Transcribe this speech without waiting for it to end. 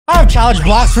challenge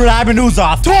Blox Fruit admin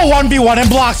Uzoth to a 1v1 in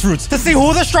Blox Fruits to see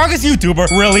who the strongest YouTuber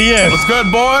really is. What's good,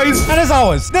 boys? And as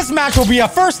always, this match will be a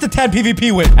 1st to 10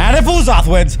 PvP win. And if Uzoth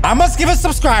wins, I must give his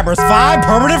subscribers 5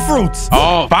 permanent fruits.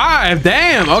 Oh, 5?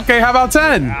 Damn. Okay, how about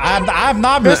 10? I'm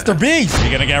not Mr. Beast.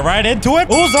 You're gonna get right into it?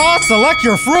 Uzoth, select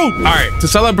your fruit. All right, to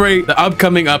celebrate the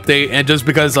upcoming update, and just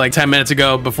because like 10 minutes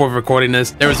ago before recording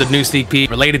this, there was a new sneak peek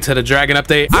related to the dragon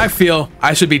update, I feel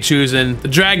I should be choosing the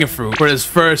dragon fruit for this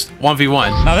first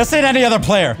 1v1. Now, this ain't any other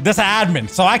player. This admin,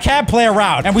 so I can't play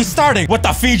around. And we starting with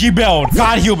the Fiji build.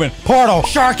 God Human, Portal,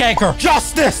 Shark Anchor,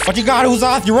 Justice. What you got,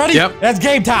 Uzoth? You ready? Yep. It's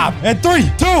game time. In 3,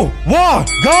 2, 1,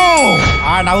 go! All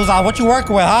right, now, Uzoth, what you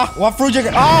working with, huh? What fruit you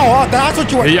got? Oh, that's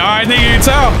what you working with. Yeah, I think you can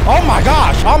tell. Oh my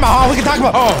gosh. Oh my god, we can talk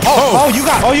about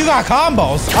you got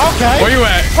combos. Okay. Where you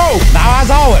at? Oh. Now,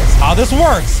 as always, how this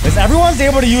works is everyone's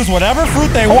able to use whatever fruit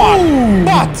they want.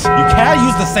 But you can't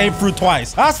use the same fruit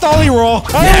twice. That's the only rule.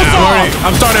 Yeah,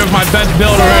 I'm starting with my best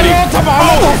build already.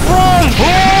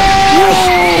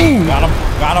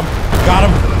 Got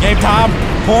him. Game time.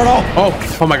 Portal.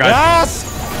 Oh my god. Yes,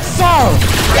 sir.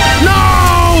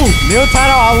 No! New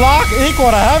title unlock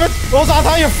equal to heaven. Uzoth,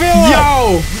 how you feeling?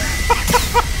 Yo!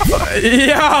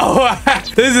 Yo,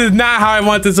 this is not how I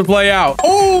want this to play out.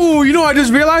 Oh, you know what I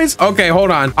just realized? Okay, hold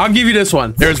on. I'll give you this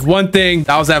one. There's one thing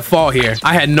that was at fault here.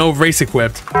 I had no race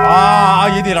equipped.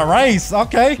 Oh, you did a race.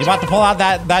 Okay. You about to pull out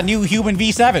that new human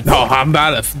V7. No, I'm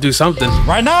about to do something.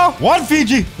 Right now, 1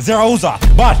 Fiji, 0 Uzoth.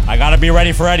 But I gotta be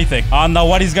ready for anything. I don't know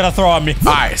what he's gonna throw at me.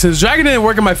 All right, since Dragon didn't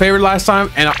work in my favor last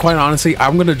time, and quite honestly,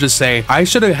 I'm gonna just say I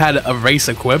should have had a race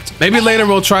equipped. Maybe later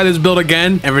we'll try this build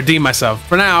again and redeem myself.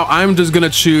 For now, I'm just gonna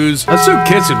choose. Let's do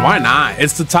Kitsune. Why not?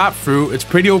 It's the top fruit. It's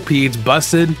pretty OP. It's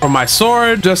busted. For my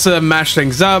sword, just to mash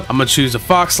things up, I'm gonna choose a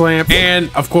fox lamp, and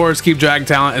of course, keep dragon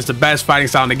talent. It's the best fighting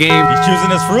style in the game. He's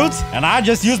choosing his fruits, and I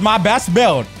just used my best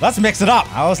build. Let's mix it up.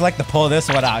 I always like to pull this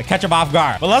one out, catch him off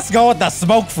guard. But let's go with the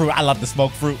smoke fruit. I love the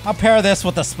smoke fruit. I'll pair this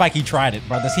with the spiky trident.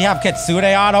 Bro, does he have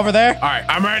Kitsune on over there? All right,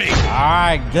 I'm ready. All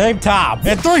right, game time.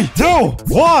 In 3, 2,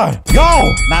 1,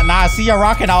 go! Now I see you're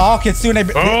rocking all Kitsune. Did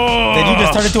you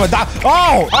just turn into a dog?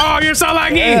 Oh, you're so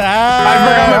lucky. I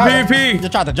forgot my PvP. You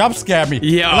tried to jump scare me.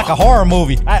 Yeah. Like a horror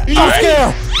movie. Jump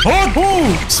scare.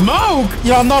 Smoke.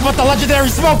 You don't know about the legendary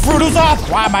smoke fruit, Uzoth?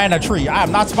 Why am I in a tree? I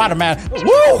am not Spider-Man.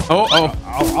 Woo!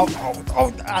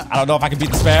 I don't know if I can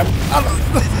beat the spam.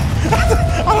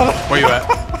 Where you at?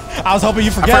 I was hoping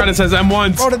you forget. I forgot it says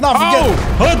M1. Bro, did not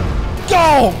forget. Go!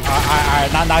 All right,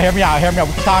 now hear me out. We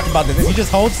can talk about this. If you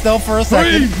just hold still for a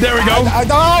second. There we go.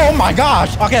 Oh my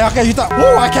gosh. Okay. You thought.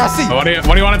 Oh, I can't see. What do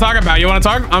you want to talk about? You want to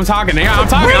talk? I'm talking. Yeah, I'm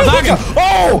talking.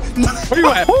 Oh! Where you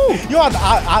at?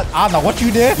 I don't know what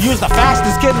you did. You was the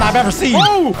fastest kitten I've ever seen. My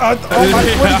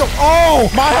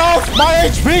health, my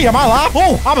HP. Am I alive?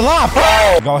 Oh, I'm alive.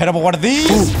 Go hit him with one of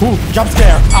these. Jump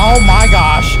scare. Oh my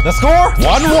gosh. The score?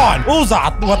 1-1.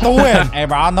 Uzoth with the win. Hey,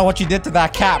 bro, I don't know what you did to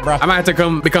that cat, bro. I might have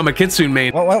to become a Kitsune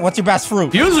main. What's your best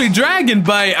fruit? Usually dragon,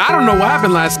 but I don't know what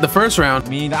happened the first round. I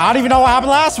mean, I don't even know what happened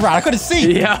last round. I couldn't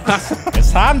see. Yeah.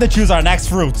 It's time to choose our next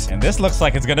fruits, and this looks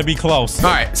like it's gonna be close.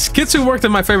 All right, Kitsune worked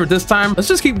in my favor this time. Let's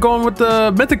just keep going with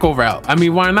the mythical route. I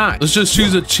mean, why not? Let's just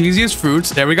choose the cheesiest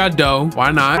fruits. There we got dough. Why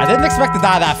not? I didn't expect to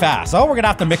die that fast, so we're gonna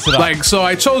have to mix it up. So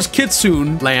I chose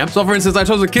Kitsune lamp. So for instance, I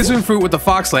chose a Kitsune fruit with the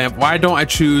fox lamp. Why don't I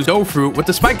choose dough fruit with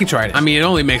the spiky trident? I mean, it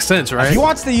only makes sense, right? If he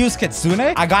wants to use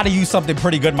Kitsune, I gotta use something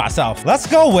pretty good myself. Let's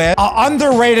go with an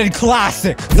underrated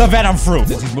classic, the venom fruit.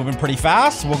 Since he's moving pretty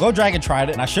fast, we'll go dragon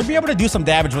trident, and I should be able to do some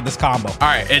damage with this combo. All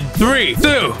right, in 3,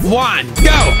 2, 1,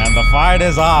 go! And the fight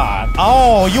is on.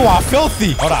 Oh, you are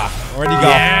filthy. Hold on. Where'd he go?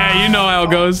 Yeah, you know how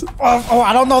it goes.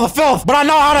 I don't know the filth, but I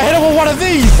know how to hit him with one of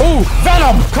these. Ooh.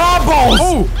 Venom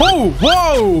combos.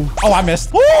 Whoa. Oh, I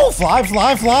missed. Ooh, fly.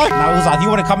 Now, Uzoth, you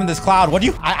want to come in this cloud? What do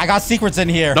you? I got secrets in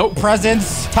here. Nope.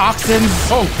 Presents,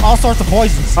 toxins, all sorts of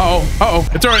poisons.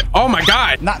 It's already. Oh my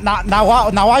god. Now,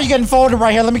 why are you getting folded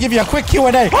right here? Let me give you a quick Q&A.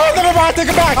 Oh, never mind. Take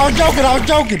it back. I was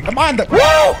joking. Mind it. Woo!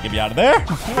 Get me out of there.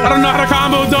 I don't know how to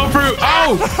combo dough fruit.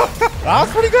 That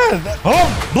was pretty good.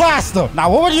 Oh, blast him. Now,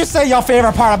 what would you say your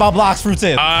favorite part about Blox Fruits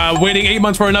is? Waiting 8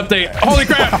 months for an update. Holy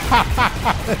crap.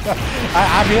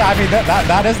 I mean,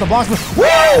 that is the Blox Fruits.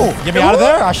 Woo! Get me out of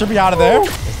there. I should be out of there.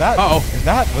 Was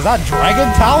that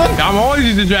dragon talent? I'm always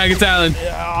using dragon talent.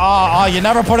 You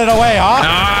never put it away,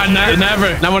 huh? Nah,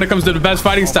 never. Not when it comes to the best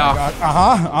fighting style.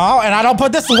 And I don't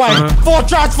put this away. Full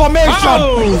transformation.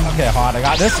 Okay, hold on. I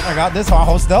got this.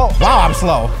 Hold still. Wow, I'm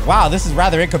slow. Wow, this is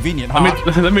rather inconvenient, huh?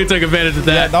 Let me take advantage of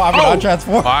that. Yeah, no, I'll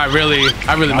transform. I really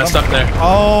messed up there.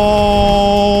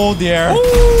 Oh dear.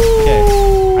 Okay,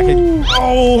 I can.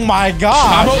 Oh my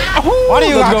gosh. Why do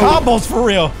you got combos for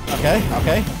real?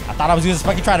 Okay. thought I was using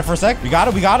Spiky Trident for a sec. We got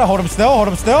it. Hold him still.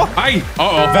 Aye.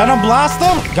 Uh-oh. Venom blast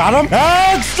him. Got him.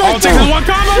 And straight take this one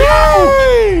combo.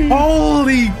 No!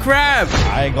 Holy crap.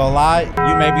 I ain't gonna lie.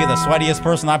 You may be the sweatiest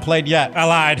person I played yet. I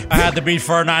lied. I had to beat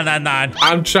for 999.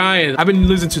 I'm trying. I've been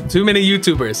losing to too many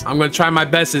YouTubers. I'm gonna try my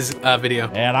best this video.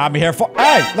 And I'm here for...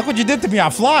 Hey, look what you did to me. I'm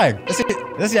flying. This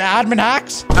is your admin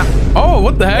hacks? Oh,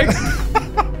 what the heck?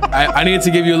 I needed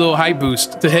to give you a little hype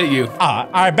boost to hit you. All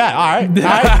right, bet. All right.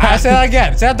 I say that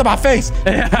again. Say that to my face.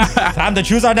 Time to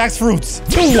choose our next fruits.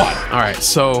 2-1. All right,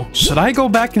 so should I go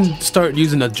back and start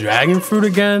using the dragon fruit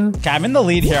again? Okay, I'm in the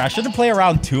lead here. I shouldn't play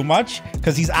around too much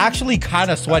because he's actually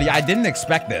kind of sweaty. I didn't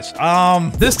expect this.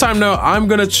 This time, no, I'm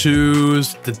gonna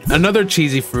choose another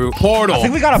cheesy fruit. Portal. I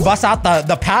think we gotta bust out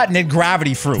the patented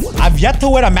gravity fruit. I've yet to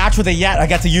win a match with it yet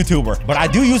against a YouTuber, but I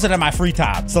do use it in my free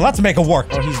time. So let's make it work.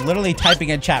 Oh, he's literally typing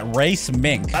in chat, race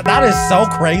mink. That is so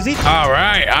crazy. All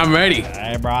right, I'm ready.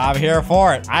 Hey, bro, I'm here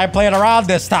for it. I ain't playing around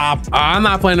this time. I'm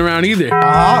not playing around either. You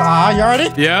ready?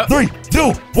 Yeah. 3,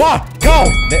 2, 1, go.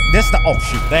 Oh,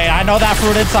 shoot. Hey, I know that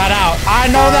fruit inside out.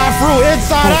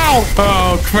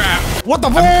 Oh, crap. What the?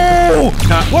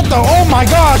 What the? Oh, my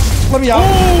gosh. Let me out.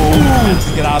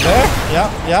 Let's get out of there.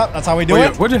 Yep. That's how we do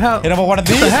it. What'd you have? Hit him with one of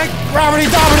these. What the heck? Gravity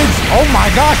dominance. Oh, my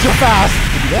gosh, you're fast.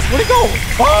 Where'd he go?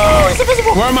 Oh, he's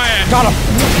invisible. Where am I at? Got him.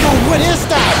 Yo, what is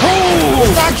that? Oh,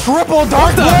 is that triple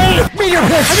dark blade? Meteor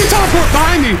pitch. How do you teleport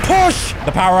behind me? Push.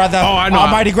 The power of the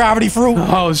almighty gravity fruit.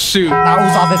 Oh, shoot. Now,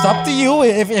 Uzoth, it's up to you.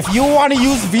 If you want to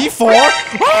use V4.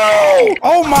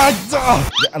 Oh my.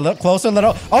 A little closer, a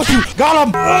little. Oh, shoot. Got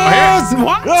him.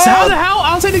 What? How the hell?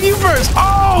 I'll take you first.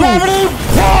 Oh. Gravity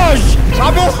push.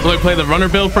 Let me play the runner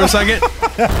build for a second.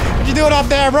 What you doing up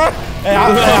there, bro? Hey,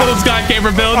 little sky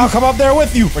caper build. I'll come up there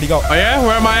with you. Where'd he go? Oh, yeah?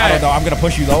 Where am I at? I don't know. I'm going to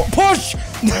push you, though. Push!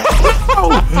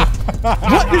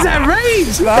 What is that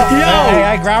rage? Yo!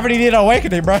 Hey, gravity needed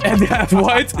awakening, bro.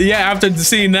 What? Yeah, after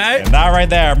seeing that. And that right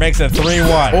there makes it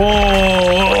 3-1.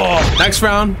 Oh! Next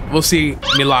round, we'll see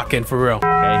me lock in for real.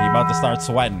 Okay, he about to start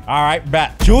sweating. All right,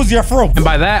 bet. Choose your fruit. And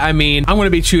by that, I mean, I'm going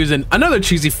to be choosing another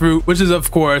cheesy fruit, which is,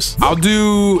 of course, let's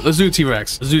do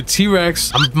T-Rex. Let's do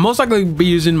T-Rex. I'm most likely be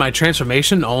using my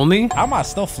transformation only. How am I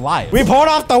still flying? We pulled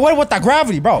off the win with the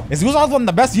gravity, bro. Is Uzoth one of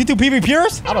the best YouTube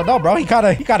PvPers? I don't know, bro. He kind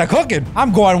of cooking.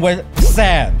 I'm going with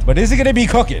sand. But is it gonna be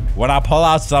cooking when I pull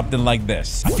out something like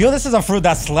this? I feel this is a fruit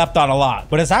that's slept on a lot,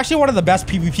 but it's actually one of the best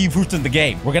PvP fruits in the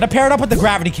game. We're gonna pair it up with the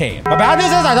gravity cane. But bad news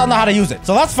is I don't know how to use it.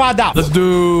 So let's find out. Let's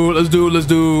do,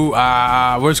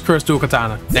 where's Crystal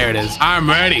Katana? There it is. I'm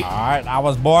ready. All right, I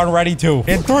was born ready too.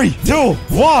 In 3, 2,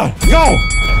 1, go.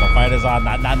 The fight is on.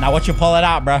 Now what you pulling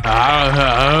out, bro?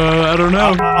 I don't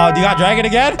know. Do you got dragon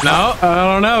again? No,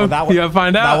 I don't know. You gotta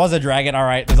find out. That was a dragon. All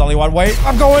right, there's only one way.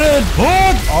 I'm going in.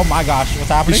 Oh my gosh, what's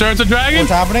happening? You sure it's a dragon?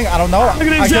 What's happening? I don't know. Look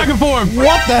at his dragon form.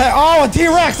 What the heck? Oh, a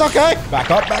T-Rex. Okay. Back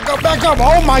up.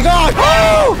 Oh my god.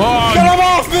 Oh, get him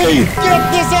off me.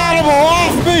 Get this animal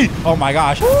off me. Oh my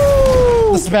gosh.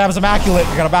 The spam's immaculate.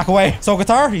 You're gonna back away. So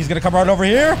Guitar, he's gonna come right over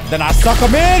here. Then I suck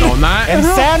him in. No, not. And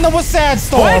sand them with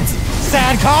sandstorm. What?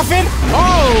 Sand coffin.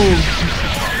 Oh.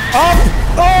 Up.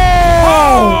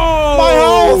 Oh. My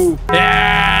health.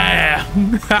 Yeah.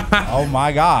 Oh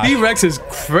my gosh. T-Rex is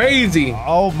crazy.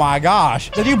 Oh my gosh.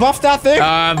 Did you buff that thing?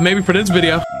 Maybe for this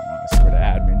video. I swear to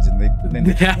admins and they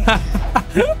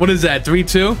What is that?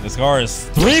 3-2? The score is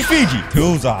 3 Fiji, 2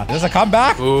 Uzoth. There's a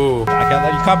comeback. Ooh. I can't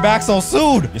let you come back so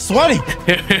soon. You're sweaty.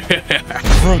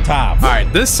 Fruit time. All right,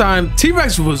 this time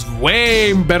T-Rex was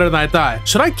way better than I thought.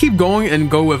 Should I keep going and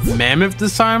go with Mammoth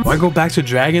this time? Or I go back to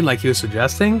Dragon like he was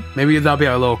suggesting? Maybe that'll be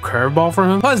a little curveball for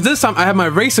him. Plus, this time I have my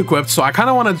race equipped, so I kind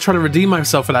of want to try to redeem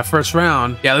myself for that first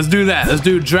round. Yeah, let's do that. Let's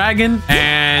do Dragon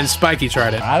and Spiky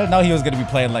Trident. I didn't know he was going to be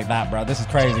playing like that, bro. This is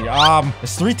crazy.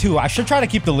 It's 3-2. I should try to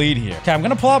keep the lead here. Okay, I'm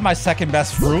going to pull out my second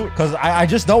best fruit because I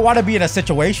just don't want to be in a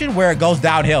situation where it goes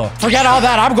downhill. Forget all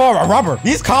that. I'm going with rubber.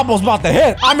 These combos about to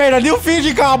hit. I made a new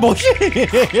Fiji combo. All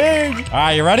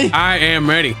right, you ready? I am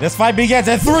ready. This fight begins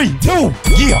in 3, 2,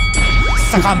 yeah.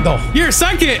 Secondo. You're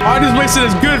second. I just wasted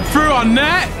this good fruit on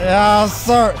that. Yes,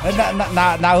 sir.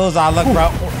 Now, Uzoth, look, bro.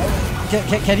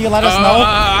 Can you let us know?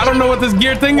 I don't know what this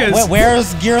gear thing is.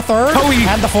 Where's gear 3rd? Toei.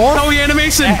 And the 4th? Toei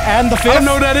animation. And the 5th? I don't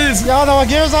know what that is. Y'all know what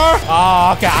gears are?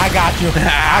 Oh, okay. I got you.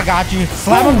 I got you.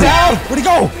 Slam him down. Where'd he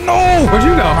go? No. Where'd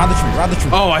you go? Around the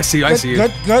tree. Oh, I see you.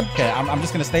 Good. Okay, I'm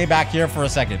just going to stay back here for a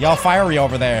second. Y'all fiery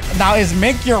over there. Now, is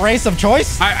Mink your race of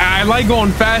choice? I like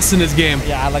going fast in this game.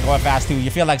 Yeah, I like going fast, too.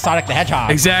 You feel like Sonic the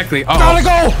Hedgehog. Exactly. Gotta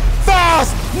go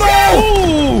fast.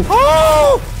 No.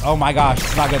 Oh my gosh.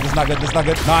 It's not good.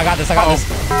 No, I got this. got this.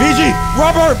 Fiji,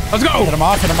 rubber. Let's go. Hit him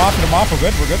off, hit him off, hit him off. We're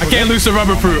good, we're good. I can't lose the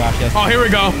rubber fruit. gosh, yes. Oh, here we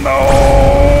go.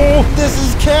 No, this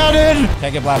is cannon.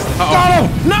 Can't get blasted. Got him.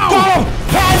 No. Got him.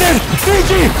 Cannon.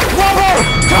 Fiji, rubber.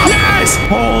 Yes.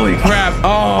 Holy crap.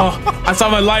 Oh, I saw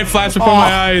my light flash before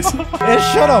my eyes. It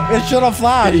should have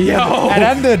flashed. Yo. It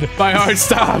ended. My heart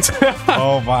stopped.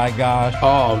 Oh my gosh.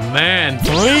 Oh, man.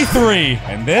 3-3.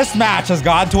 And this match has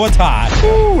gone to a tie.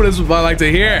 Ooh, this is what I like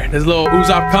to hear. This little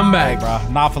Uzoth comeback.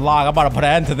 Bruh, not for long. I'm about to put an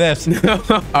end to this.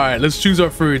 All right, let's choose our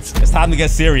fruits. It's time to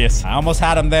get serious. I almost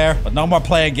had him there, but no more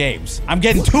playing games. I'm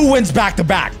getting 2 wins back to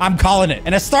back. I'm calling it.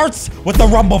 And it starts with the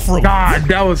rumble fruit. God,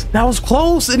 that was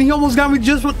close, and he almost got me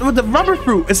just with the rubber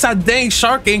fruit. It's that dang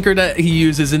shark anchor that he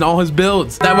uses in all his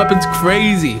builds. That weapon's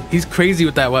crazy. He's crazy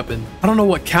with that weapon. I don't know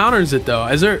what counters it though.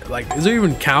 Is there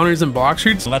even counters in Blox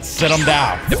shoots? Let's sit him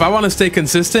down. If I want to stay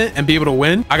consistent and be able to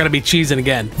win, I gotta be cheesing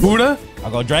again. Buddha. I'll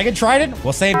go Dragon Trident.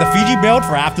 We'll save the Fiji build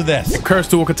for after this. Curse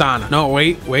dual katana. No,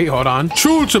 wait, hold on.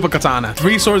 True triple katana.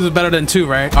 3 swords is better than 2,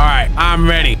 right? All right, I'm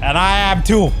ready. And I am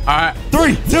too. All right.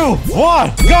 3, 2,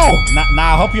 1, go.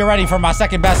 Now I hope you're ready for my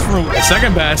second best fruit. The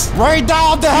second best. Right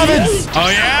down the heavens. Oh,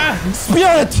 yeah?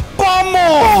 Spirit Bumble.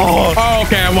 Oh,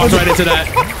 okay, I walked right into that.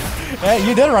 Hey,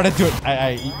 you did run into it.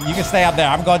 You can stay up there.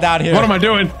 I'm going down here. What am I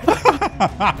doing?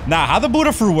 Now, how the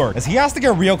Buddha fruit works is he has to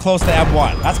get real close to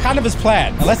M1. That's kind of his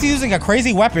plan. Unless he's using a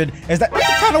crazy weapon. What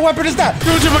kind of weapon is that?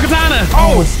 True triple katana.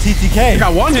 Oh, it's TTK. I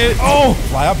got 1 hit. Oh,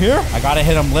 fly up here. I gotta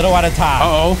hit him little at a time.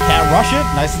 Uh-oh. Can't rush it.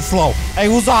 Nice and slow. Hey,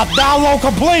 Uzoth, down low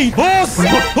complete.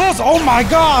 Oh my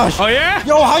gosh. Oh, yeah?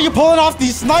 Yo, how you pulling off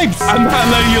these snipes? I'm not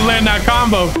letting you land that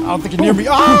combo. I don't think you're near me.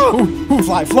 Oh,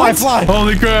 fly.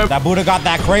 Holy crap. That Buddha got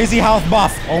that crazy health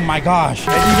buff. Oh my gosh.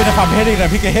 And even if I'm hitting him,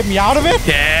 he can hit me out of it?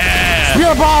 Yeah.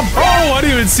 Spear bomb. Oh, I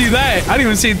didn't even see that. I didn't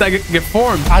even see that get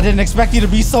formed. I didn't expect you to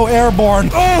be so airborne.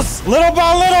 Little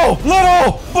by little.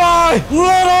 Little by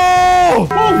little.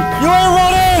 You ain't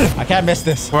running. I can't miss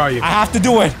this. Where are you? I have to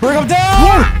do it. Bring him down.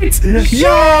 What? Yo.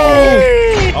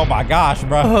 Oh my gosh,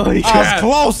 bro. Holy That crap. was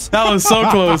close. That was so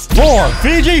close. 4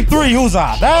 Fiji, 3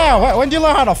 Uzoth. Damn, when did you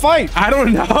learn how to fight? I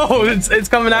don't know. It's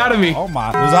coming out of me. Oh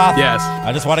my. Uzoth. Yes.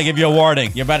 I just want to give you a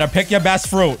warning. You better pick your best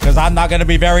fruit, because I'm not going to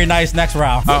be very nice next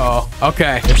round. Uh-oh.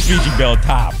 Okay. It's Fiji build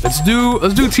time. Let's do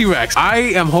T-Rex. I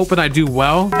am hoping I do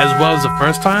well as the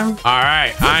first time. All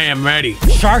right. I am ready.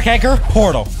 Shark Anchor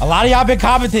Portal. A lot of y'all been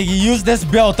commenting you use this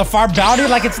build to farm bounty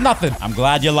like it's nothing. I'm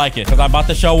glad you like it, because I'm about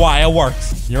to show why it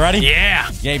works. You ready? Yeah.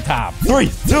 Game time.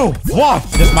 3, 2, 1.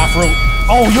 This is my fruit.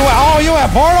 Oh, you at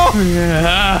Portal?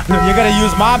 Yeah. You're gonna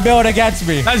use my build against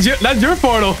me. That's your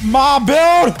portal. My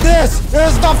build. This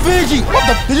is the Fiji. What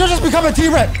the? Did you just become a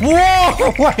T-Rex?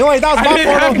 Whoa! Wait, that was my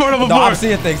didn't have portal No, before. I'm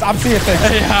seeing things.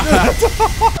 Yeah.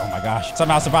 Oh my gosh.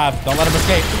 Somehow survive. Don't let him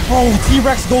escape. Bro,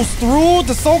 T-Rex goes through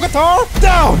the soul guitar.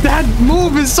 Down. That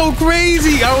move is so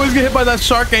crazy. I always get hit by that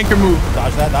shark anchor move.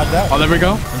 Dodge that. Dodge that. Oh, there we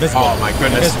go. Invisible. Oh my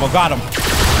goodness. Invisible. Got him.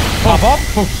 Pop up.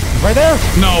 Right there.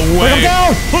 No Bring him way.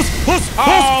 down.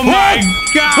 Oh my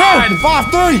God.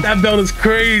 5-3. That build is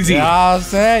crazy. Yeah, I'm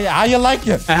saying. How you like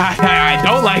it? I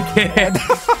don't like it.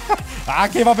 I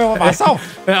came up here with myself.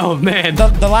 Oh man.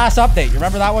 The last update. You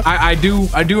remember that one? I do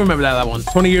remember that one.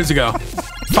 20 years ago.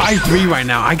 5-3 right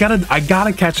now. I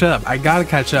gotta catch up.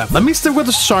 Let me stick with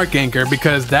the shark anchor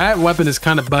because that weapon is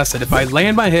kind of busted. If I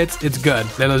land my hits, it's good.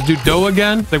 Then let's do dough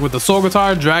again. Stick with the soul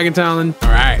guitar, dragon talon. All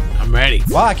right, I'm ready.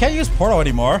 Well, I can't use Portal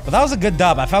anymore, but that was a good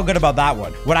dub. I felt good about that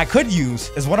one. What I could use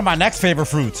is one of my next favorite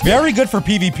fruits. Very good for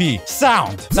PvP.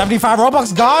 Sound. 75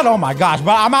 Robux gone? Oh my gosh.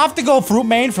 But I'm gonna have to go fruit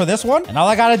main for this one. And all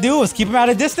I gotta do is keep him at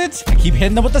a distance and keep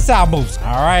hitting them with the sound moves.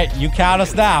 All right, you count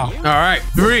us down. All right,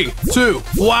 3, 2,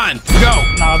 1, go.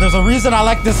 Now, there's a reason I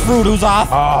like this fruit, Uzoth.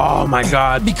 Oh my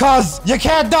God. Because you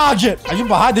can't dodge it. Are you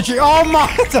behind the tree? Oh my.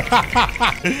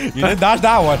 You didn't dodge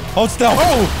that one. Hold still.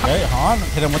 Oh. Okay, hon.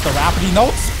 Hit him with the rapidy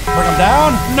notes. Bring him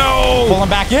down. No. Pull him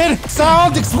back in.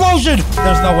 Sound explosion.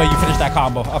 There's no way you finished that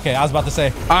combo. Okay, I was about to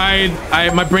say.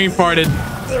 My brain farted.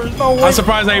 There's no way. I'm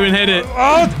surprised I even hit it.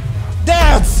 Oh,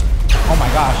 dance. Oh my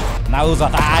gosh. Now,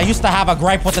 Uzoth, I used to have a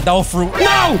gripe with the dough fruit.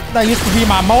 No! That used to be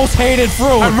my most hated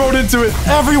fruit. I rode into it.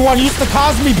 Everyone used to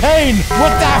cause me pain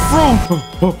with that fruit.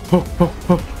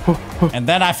 And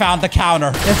then I found the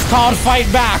counter. It's called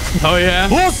Fight Back. Oh, yeah?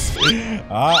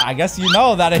 I guess you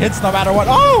know that it hits no matter what.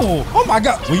 Oh my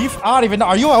God. Weave? I don't even know.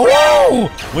 Are you a woo?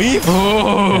 Weave?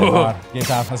 Oh. Get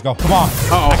down. Let's go. Come on.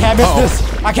 Uh-oh. I can't miss this.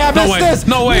 I can't miss this.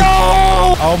 No way.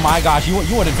 No. Oh my gosh. You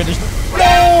wouldn't finish this.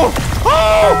 No.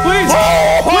 Oh, please.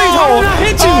 Please. How did I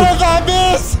hit you? How did I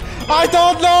miss? I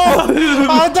don't know.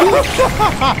 I don't.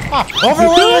 Over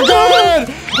where you're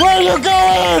going. Where are you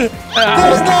going?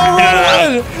 There's no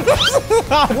running.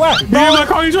 Where? Me and my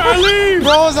car, you trying to leave?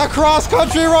 Bro is a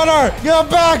cross-country runner. Get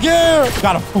back here.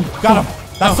 Got him. Got him.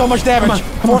 That's so much damage.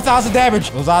 4,000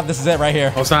 damage. Uzoth, this is it right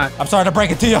here. Oh, it's not. I'm sorry to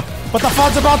break it to you, but the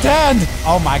fun's about to end.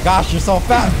 Oh my gosh, you're so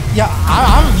fast. Yeah,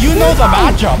 you know the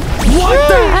matchup. What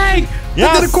the heck?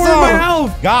 Yes, Look at the corner of my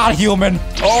health. God, human.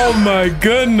 Oh my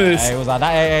goodness. Hey, Uzoth,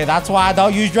 hey, that's why I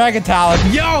don't use Dragon Talent.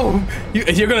 Yo,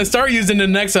 you're gonna start using the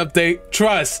next update.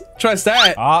 Trust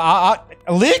that.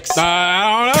 Leaks?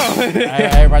 I don't know.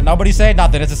 Hey, right, nobody say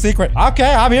nothing. It's a secret.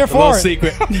 Okay, I'm here for it.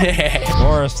 Secret. Yeah.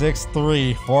 Score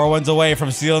 6-3. 4 wins away from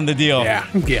sealing the deal. Yeah.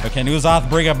 But can Uzoth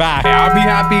bring it back? Hey, I'll be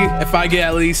happy if I get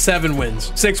at least 7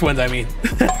 wins. 6 wins, I mean.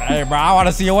 Hey, bro, I want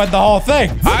to see you win the whole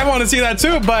thing. I want to see that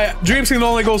too, but dreams can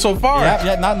only go so far.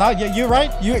 Yeah, no, you're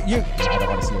right. You. I don't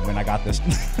want to see you win. I got this.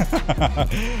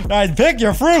 All right, pick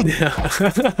your fruit.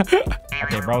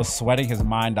 Okay, bro's sweating his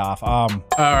mind off. All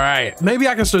right, maybe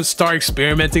I can start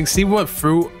experimenting, see what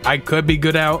fruit I could be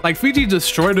good at. Like Fiji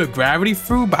destroyed a gravity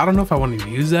fruit, but I don't know if I want to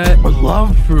use that. Or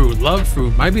love fruit.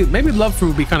 Maybe love fruit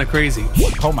would be kind of crazy.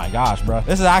 Oh my gosh, bro.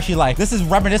 This is actually this is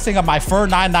reminiscing of my Fur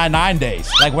 999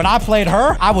 days. Like when I played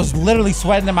her, I was literally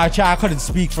sweating in my chair. I couldn't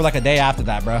speak for like a day after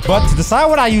that, bro. But to decide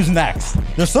what I use next,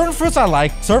 there's certain fruits I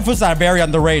like, certain fruits that are very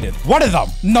underrated. One of them,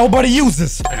 nobody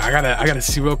uses. I gotta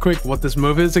see real quick what this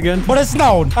move is again. But it's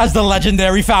known as the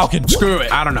legendary Falcon. Screw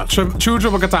it. I don't know. True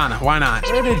triple katana. Why not?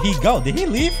 Where did he go? Did he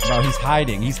leave? Bro, he's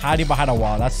hiding. He's hiding behind a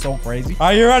wall. That's so crazy.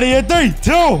 Are you ready? In 3,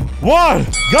 2, 1,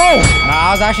 go! Nah,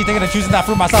 I was actually thinking of choosing that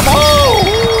fruit myself.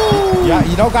 Oh! Yeah,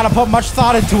 you don't gotta put much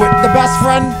thought into it. The best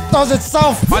friend does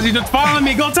itself. Why's he just following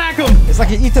me? Go tackle him. It's like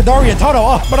an Itadori and Toto.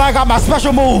 Oh, but I got my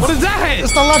special move. What is that?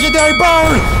 It's the legendary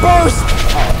burn. Burst.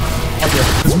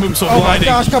 This move's so blinding. blinding.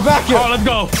 Oh my gosh, come back here. Oh, let's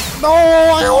go.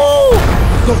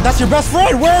 No, that's your best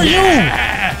friend. Where are you?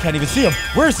 I can't even see him.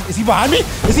 Where is he behind me?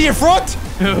 Is he in front?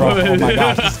 Bro, oh my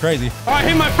gosh, this is crazy. Oh, I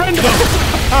hit my friend though.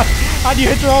 How do you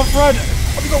hit your own friend?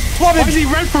 Let me go plummet. Why is he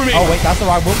red for me? Oh wait, that's the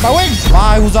wrong move. My wings.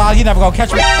 Fly, Uzoth. You never gonna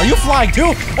catch me. Are you flying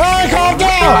too? Hey, calm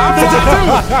down.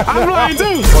 I'm flying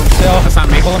too. Hold still. That's not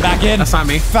me. Pull him back in. That's not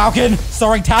me. Falcon,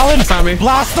 soaring talon. That's not me.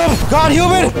 Blast him. God,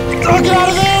 human. Oh, get out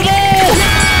of there. No.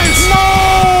 Yes! No.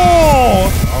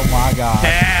 Oh my god.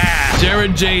 Yeah.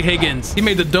 Jared J. Higgins. He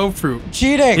made the dope fruit.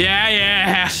 Cheating.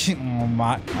 Yeah. Oh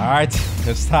my. All right.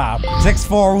 Good stop.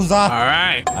 6-4, Uzoth. All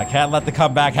right. I can't let the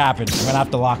comeback happen. I'm gonna have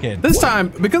to lock in. This time,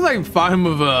 because I fought him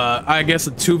with I guess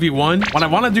a 2v1, what I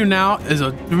want to do now is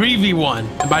a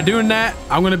 3v1. And by doing that,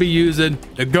 I'm gonna be using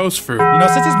the ghost fruit. You know,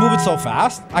 since he's moving so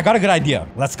fast, I got a good idea.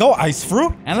 Let's go ice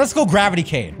fruit and let's go gravity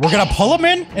cane. We're gonna pull him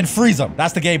in and freeze him.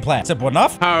 That's the game plan. Simple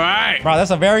enough. All right. Bro,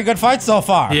 that's a very good fight so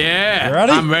far. Yeah. You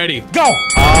ready? I'm ready. Go.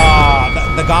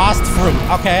 The ghost fruit.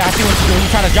 Okay, I see what you're doing.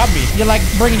 You're trying to jump me. You're like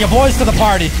bringing your boys to the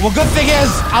party. Well, good thing is,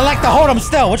 I like to hold him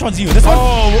still. Which one's you? This one?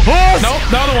 Oh, nope.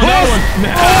 The other one.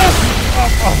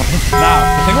 Now,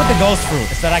 the thing with the ghost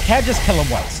fruit is that I can't just kill him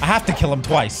once. I have to kill him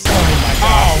twice. Oh my god.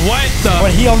 Oh, what the?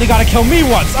 But he only got to kill me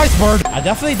once. Ice bird. I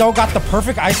definitely don't got the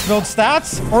perfect ice build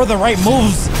stats or the right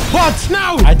moves. But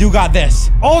no, I do got this.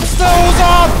 Old stills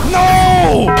off.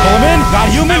 No. Pull him in. Got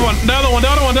human. The other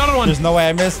one. There's no way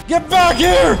I missed. Get back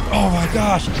here. Oh my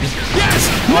gosh. Yes.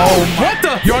 No. Oh, what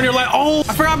the? You're on your last. Oh,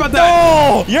 I forgot about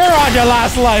that. No. You're on your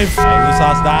last life. Hey,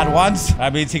 Uzoth's died once.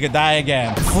 That means he could die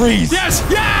again. Freeze. Yes.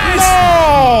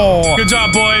 No. Good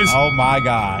job, boys. Oh my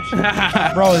gosh.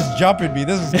 Bro is jumping me.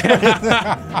 This is crazy.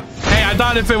 Hey, I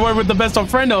thought if it worked with the best of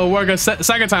friend, it would work a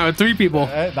second time with 3 people.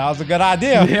 That was a good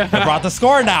idea. Yeah. It brought the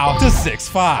score now to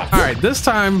 6-5. All right, this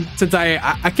time, since I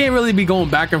can't really be going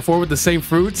back and forth with the same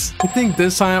fruits, I think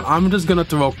this time I'm just gonna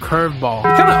throw a curveball.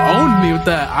 He kind of owned me with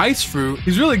the ice fruit.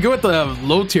 He's really good with the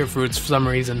low tier fruits for some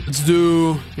reason. Let's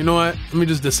do, you know what? Let me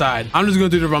just decide. I'm just gonna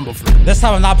do the rumble fruit. This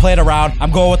time I'm not playing around.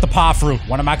 I'm going with the paw fruit.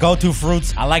 One of my go-to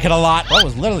fruits. I like it a lot. Bro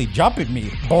was literally jumping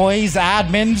me. Boys,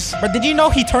 admins. But did you know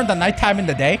he turned the nighttime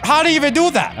into day? How do you even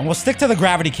do that? And we'll stick to the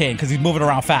gravity cane because he's moving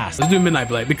around fast. Let's do Midnight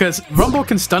Blade because Rumble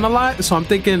can stun a lot. So I'm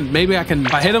thinking maybe I can,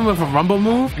 if I hit him with a Rumble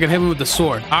move, I can hit him with the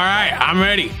sword. All right, I'm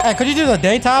ready. Hey, could you do the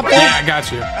daytime thing? Yeah, I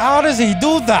got you. How does he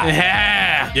do that?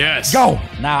 Yeah. Yes. Go.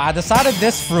 Now, I decided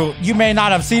this fruit you may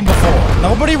not have seen before.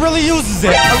 Nobody really uses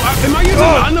it. Am I using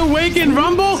Unawakened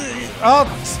Rumble? Oh,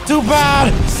 it's too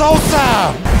bad. So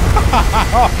sad.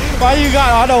 Why you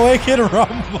got Unawakened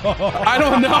Rumble? I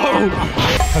don't know.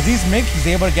 Because he's Mink, he's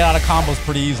able to get out of combos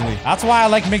pretty easily. That's why I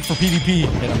like Mink for PvP.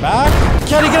 Hit him back.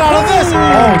 Can he get out of this?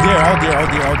 Oh dear, oh dear, oh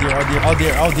dear, oh dear, oh dear, oh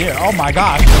dear, oh dear. Oh my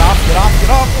gosh. Get off, get off, get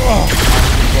off. Oh.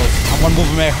 I'm one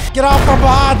move away. Get off from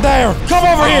behind there. Come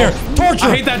over here. Torture.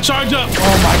 I hate that charge up.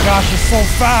 Oh my gosh, it's so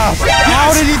fast.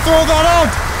 How did he throw that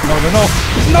out?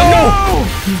 No!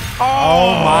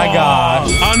 Oh my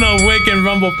gosh. Unawake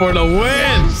rumble for the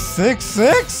win.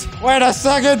 6-6? Wait a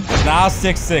second. Now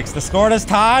 6-6. The score is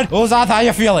tied. Uzoth, how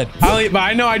you feeling? But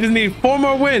I know I just need 4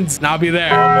 more wins, and I'll be there.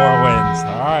 4 more wins.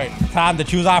 All right. Time to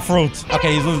choose our fruits.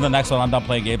 Okay, he's losing the next one. I'm done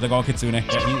playing games. They're going Kitsune.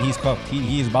 Yeah, he's cooked.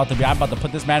 He's about to be. I'm about to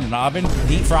put this man in the oven,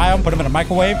 deep fry him, put him in a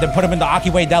microwave, then put him in the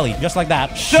Akiway deli. Just like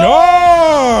that.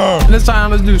 Sure! This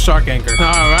time, let's do Shark Anchor. All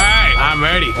right. I'm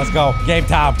ready. Let's go. Game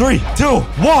time. 3, 2, 1,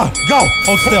 go.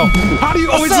 Hold still. How do you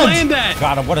always land that?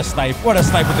 Got him. What a snipe. What a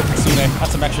snipe with the Kitsune.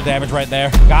 That's some extra damage right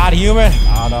there. God, human.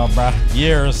 I don't know, bruh.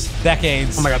 Years.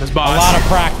 Decades. Oh my God, this boss. A lot of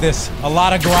practice. A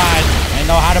lot of grind. Ain't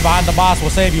no hiding behind the boss will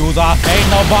save you, Uzoth. Ain't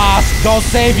no boss. Don't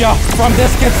save you from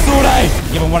this Kitsune.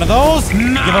 Give him one of those.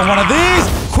 Nah. Give him one of these.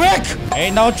 Quick.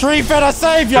 Ain't no tree finna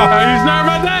save you. Are you smart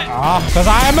about that? Because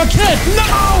I am a kid.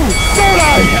 No.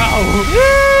 Tsune.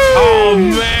 Oh,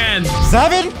 man.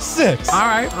 7-6. All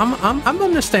right. I'm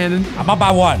understanding. I'm up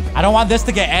by 1. I don't want this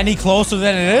to get any closer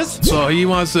than it is. So he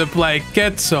wants to play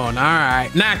Kitsune. All right.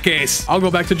 In that case, I'll go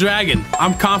back to Dragon.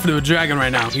 I'm confident with Dragon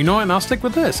right now. You know what? And I'll stick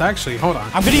with this. Actually, hold on.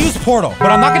 I'm going to use Portal,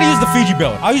 but I'm not going to use the Fiji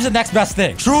build. I'll use the next best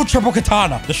thing. True triple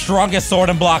katana. The strongest sword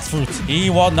in Blox fruits. He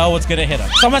won't know what's going to hit him.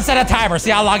 Someone set a timer.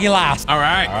 See how long he lasts. All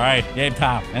right. All right. Game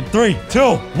time. And 3, 2,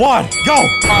 1, go.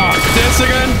 This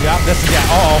again? Yep, this again.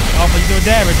 Oh, but you're doing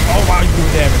damage. Oh, wow, you're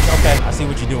doing damage. Okay, I see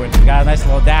what you're doing. You got a nice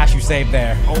little dash you saved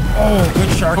there. Oh, good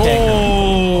shark anchor.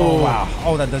 Oh, wow.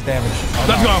 Oh, that does damage. Oh,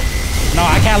 Let's go. No,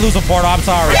 I can't lose a Portal. I'm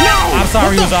sorry. No! I'm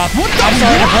sorry, Uzoth. I'm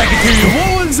sorry to break it to you.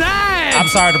 What was that? I'm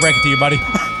sorry to break it to you, buddy.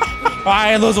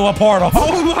 I ain't losing a Portal.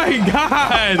 Oh my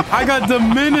God. I got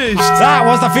diminished. That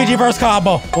was the Fiji verse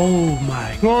combo. Oh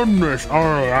my goodness. All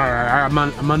right.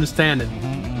 I'm understanding.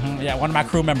 Yeah, one of my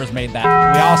crew members made that.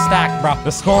 We all stacked, bro. The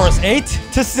score is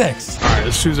 8-6. All right,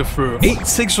 let's choose a fruit.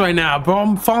 8-6 right now, bro.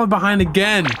 I'm falling behind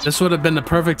again. This would have been the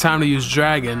perfect time to use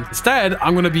Dragon. Instead,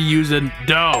 I'm going to be using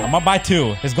Dough. I'm up by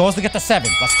 2. His goal is to get to 7.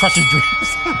 Let's crush his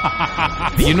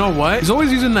dreams. You know what? He's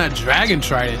always using that Dragon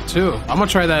Trident, too. I'm going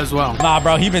to try that as well. Nah,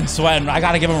 bro. He been sweating. I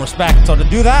got to give him respect. So to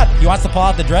do that, he wants to pull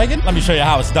out the Dragon. Let me show you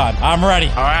how it's done. I'm ready.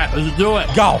 All right, let's do it.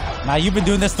 Go. Now, you've been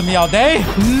doing this to me all day.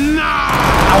 Nah.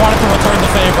 I wanted to return the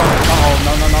favor. Uh-oh,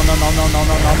 no.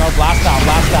 Blast out.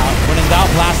 When in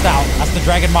doubt, blast out. That's the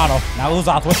Dragon mono. Now,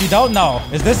 Uzoth, what you don't know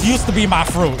is this used to be my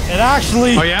fruit. It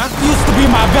actually used to be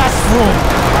my best fruit.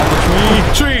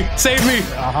 The tree, save me.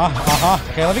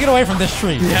 Okay, let me get away from this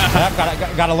tree. Yeah.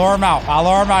 Yep, gotta lure him out. I'll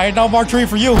lure him out. Ain't no more tree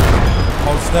for you.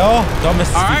 Hold still. Don't miss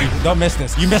this, Stevie. Don't miss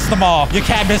this. You missed them all. You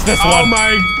can't miss this one. Oh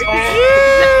my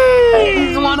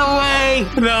God. One away.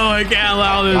 No, I can't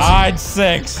allow this.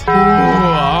 9-6.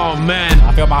 Oh man.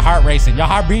 I feel my heart racing. Your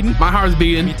heart beating? My heart's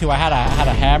beating. Me too. I had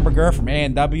a hamburger from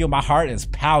A&W. My heart is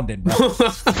pounding, bro.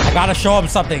 I gotta show him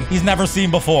something he's never seen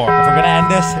before. If we're gonna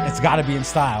end this, it's gotta be in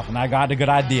style. And I got a good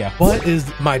idea. What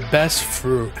is my best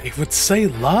fruit? I would say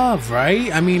love,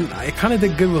 right? I mean, I kind of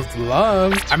did good with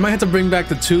love. I might have to bring back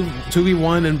the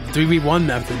 2v1 and 3v1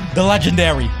 method. The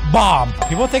legendary bomb.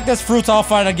 People think this fruit's all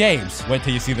fun and games. Wait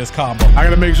till you see this combo. I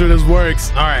gotta make sure this works.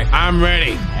 All right, I'm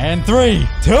ready. And 3,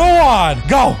 2, 1,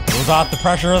 go. Uzoth, the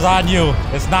pressure is on you.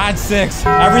 It's 9-6.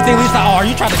 Everything leads to. Oh, are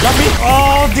you trying to jump me?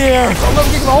 Oh dear.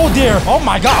 Oh dear. Oh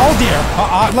my God. Oh dear.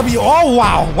 Let me. Oh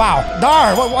wow.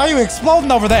 Darn. Why are you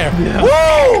exploding over there? Yeah.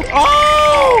 Woo!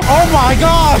 Oh my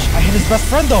gosh. I hit his best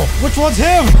friend though. Which one's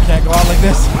him? Can't go out like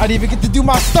this. I didn't even get to do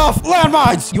my stuff.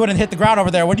 Landmines. You wouldn't hit the ground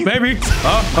over there, would you? Maybe.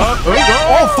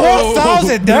 Oh,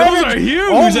 4,000 damage. Those are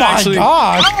huge. Oh my actually.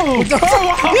 God.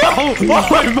 Oh my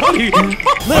buddy.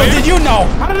 Little did you know.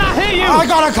 How did I hit you? I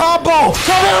got a combo.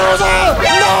 Come here, Uzoth.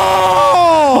 No.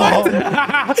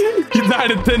 You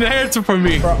died in thin air for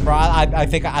me. Bro, I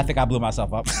think I blew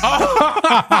myself up.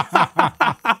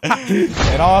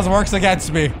 It always works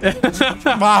against me.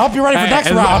 Well, I hope you're ready for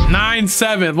next round.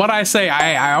 9-7. What I say?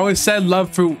 I always said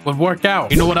love fruit would work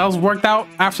out. You know what else worked out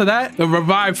after that? The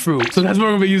revive fruit. So that's what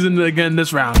we're gonna be using again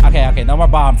this round. Okay. No more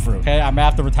bomb fruit. Okay, I'm gonna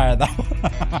have to retire that one.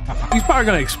 He's probably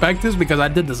gonna expect this because I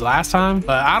did this last time,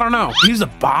 but I don't know. Use a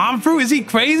bomb fruit? Is he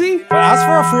crazy? But as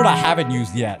for a fruit I haven't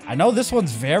used yet, I know this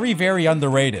one's very, very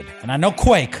underrated, and I know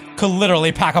Quake could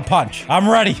literally pack a punch. I'm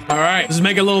ready. All right, let's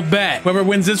make a little bet. Whoever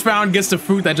wins this round gets the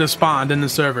fruit that just spawned in the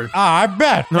server. I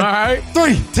bet. All right.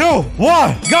 3, 2,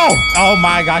 1, go. Oh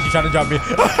my gosh, you're trying to jump me.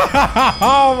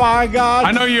 Oh my God.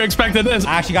 I know you expected this.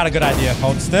 I actually got a good idea.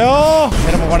 Hold still.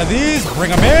 Hit him with one of these.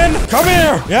 Bring him in. Come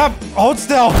here. Yep. Hold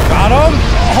still. Got him.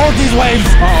 Hold these waves.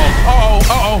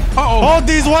 Uh-oh. Hold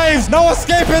these waves. No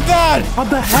escaping that. What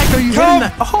the heck are you Come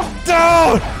hitting that?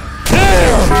 down. Hit I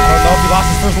don't know if he lost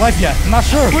his first life yet. I'm not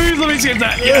sure. Please let me skip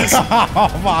that. Yes. Oh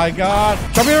my god.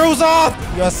 Come here, Uzoth.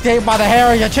 You escaped by the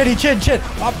hair of your chinny chin.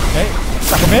 Up. Okay.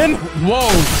 Suck him in. Whoa.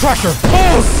 Pressure.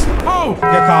 Boost. Oh.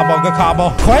 Good combo.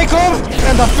 Quake him.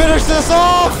 And to finish this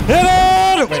off. Hit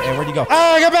it. Wait, hey, where'd you go?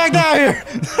 Hey, get back down here.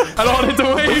 I don't want to hit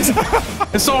the waves.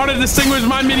 It's so hard to distinguish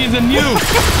my minions and you.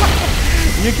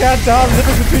 You can't tell the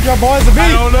difference between your boys and me.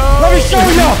 I don't know. Let me show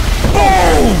you.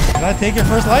 Boom! Did I take your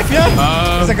first life yet?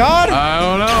 Is it gone? I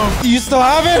don't know. You still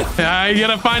have it? I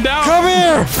gotta find out. Come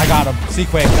here. I got him.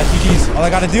 Sequake. That's GG's. All I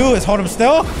gotta do is hold him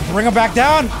still, bring him back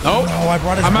down. Nope. No, I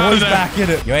brought his boys back in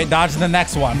it. You ain't dodging the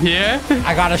next one. Yeah?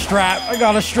 I got a strap.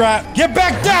 Get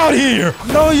back down here.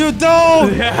 No, you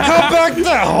don't. Yeah. Come back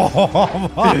down. Oh,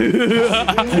 my.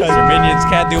 Your minions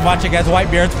can't do much against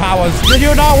Whitebeard's powers. Did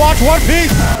you not watch One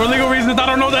Piece? For legal reasons, I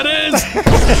don't know what that is.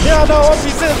 Yeah, no, One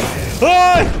Piece is.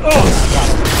 Blast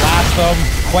them,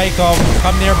 quake them,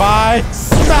 come nearby,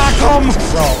 smack them.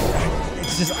 Bro,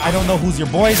 it's just, I don't know whose your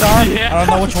boys are. Yeah. I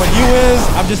don't know which one you is.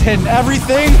 I'm just hitting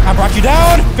everything. I brought you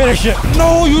down. Finish it.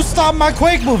 No, you stopped my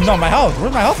quake move. No, my health.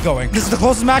 Where's my health going? This is the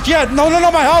closest match yet. No,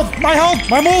 my health.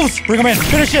 My moves. Bring them in.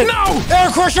 Finish it. No. Air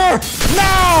Crusher.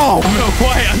 No. I'm real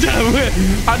quiet. I'm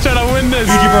trying to win this.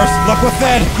 Universe, look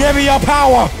within. Give me your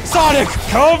power. Sonic,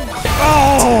 come.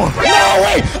 Oh. No,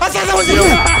 wait. I thought that was you.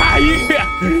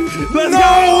 Let's no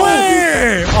go.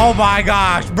 way! Oh my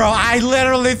gosh, bro. I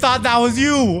literally thought that was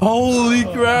you. Holy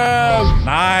crap.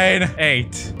 9,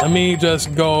 8. Let me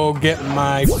just go get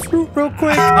my fruit real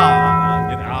quick.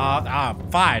 Fine.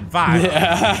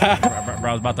 Yeah. Bro,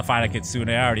 I was about to find a Kitsune.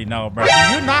 I already know, bro. Do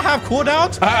you not have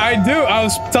cooldowns? I do. I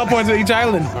was teleporting to each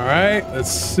island. All right.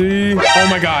 Let's see. Oh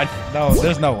my god. No,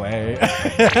 there's no way.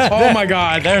 Oh my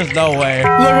god. There's no way. Look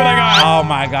what I got. Oh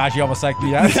my gosh, you almost psyched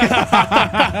me out.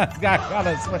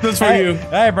 This for you.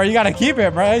 Hey, bro, you gotta keep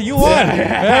it, bro. You won.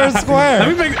 Fair and square.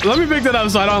 Let me pick that up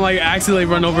so I don't like accidentally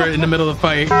run over it in the middle of the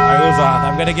fight. All right, Uzoth,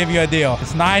 I'm gonna give you a deal.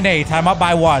 It's 9-8. I'm up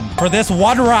by 1. For this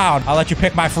one round, I'll let you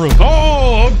pick my fruit.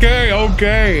 Oh, okay.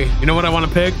 You know what I want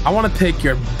to pick? I want to pick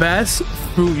your best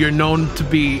fruit you're known to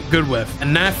be good with,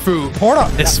 and that fruit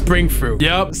is spring fruit.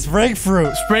 Yep. Spring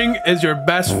fruit. Spring is your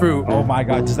best fruit. Oh my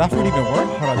god, does that fruit even work?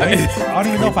 Hold on, I don't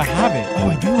even know if I have it. Oh,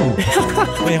 I do.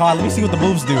 Wait, hold on, let me see what the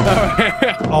moves do.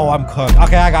 Oh, I'm cooked.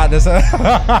 Okay, I got this.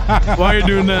 While you're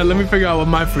doing that, let me figure out what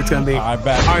my fruit's gonna be. I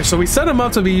bet. All right, so we set him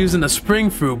up to be using the spring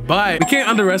fruit, but we can't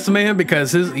underestimate him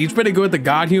because he's pretty good with the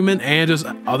god human and just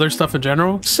other stuff in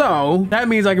general. So that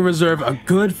means I can reserve a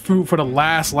good fruit for the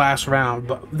last round,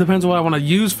 but it depends on what I want to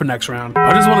use for next round.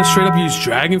 I just want to straight up use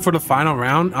dragon for the final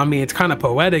round. I mean, it's kind of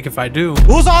poetic if I do.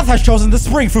 Uzoth has chosen the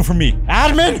spring fruit for me.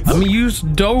 Admin? Let me use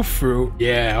dough fruit.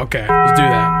 Yeah, okay. Let's do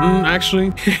that.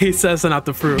 Actually, he says send out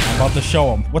the fruit. I'm about to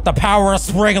show him what the power of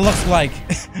spring looks like.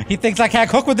 He thinks I can't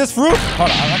cook with this fruit?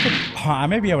 Hold on, I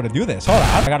may be able to do this. Hold on.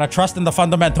 I gotta trust in the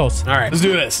fundamentals. All right, let's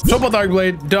do this. Triple Dark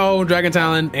Blade, dough, dragon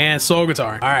talon, and soul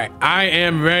guitar. All right, I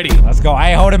am ready. Let's go. I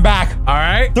ain't holding back. All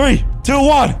right. 3, 2,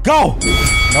 1, go.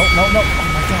 No. Oh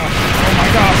my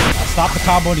gosh. I stopped the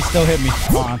combo and he still hit me.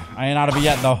 Come on. I ain't out of it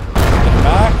yet though. Get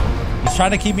back. He's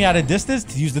trying to keep me at a distance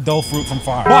to use the dough fruit from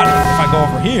far. But if I go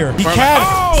over here, he can.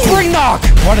 Oh! Spring knock.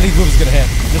 One of these moves is gonna hit.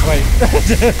 Just wait.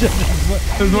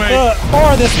 Just wait.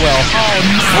 Or this will. Oh,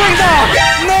 no. Spring knock.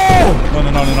 No.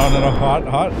 Hot.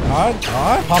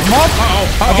 Pop him up.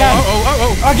 Again.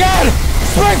 Again.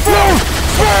 Spring fruit.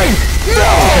 Spring.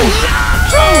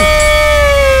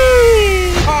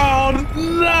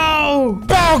 No.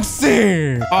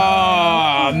 Bouncy!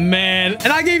 Oh, man.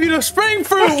 And I gave you the spring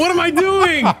fruit. What am I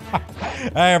doing?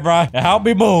 Hey, bro. Help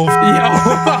me move. Yo.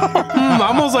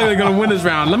 I'm most likely going to win this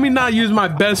round. Let me not use my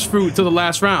best fruit to the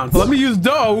last round. Let me use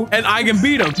dough and I can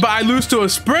beat him. But I lose to a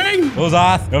spring?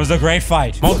 Uzoth, it was a great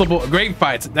fight. Multiple great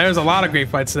fights. There's a lot of great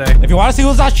fights today. If you want to see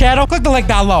Uzoth's channel, click the link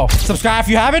down low. Subscribe if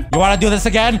you haven't. You want to do this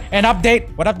again? And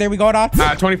update. What update we going on?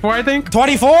 24, I think.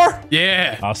 24?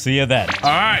 Yeah. I'll see you then.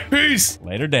 All right. Peace.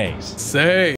 Later days. Say.